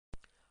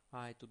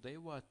Hi, today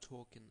we are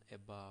talking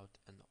about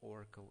an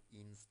Oracle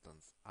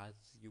instance. As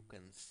you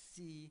can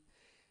see,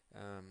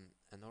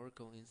 an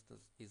Oracle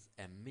instance is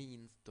a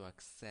means to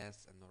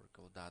access an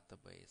Oracle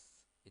database.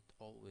 It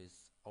always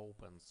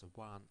opens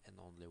one and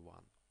only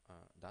one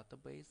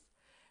database.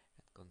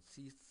 It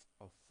consists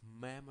of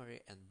memory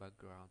and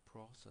background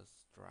process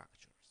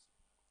structures.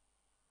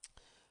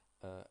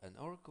 An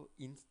Oracle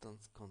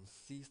instance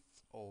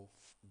consists of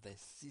the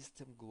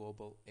System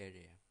Global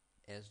Area,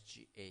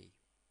 SGA.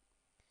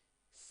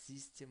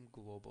 System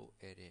Global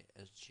Area,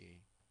 SGA.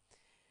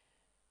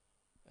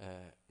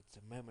 It's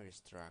a memory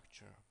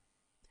structure,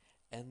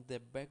 and the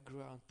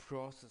background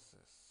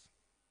processes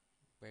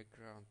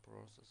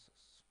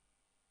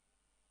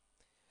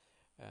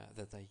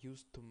that are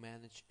used to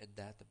manage a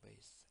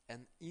database.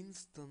 An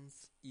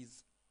instance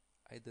is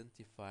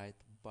identified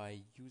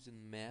by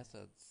using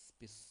methods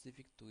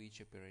specific to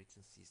each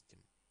operating system.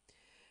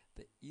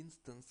 The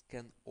instance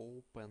can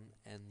open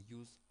and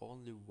use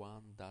only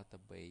one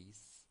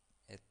database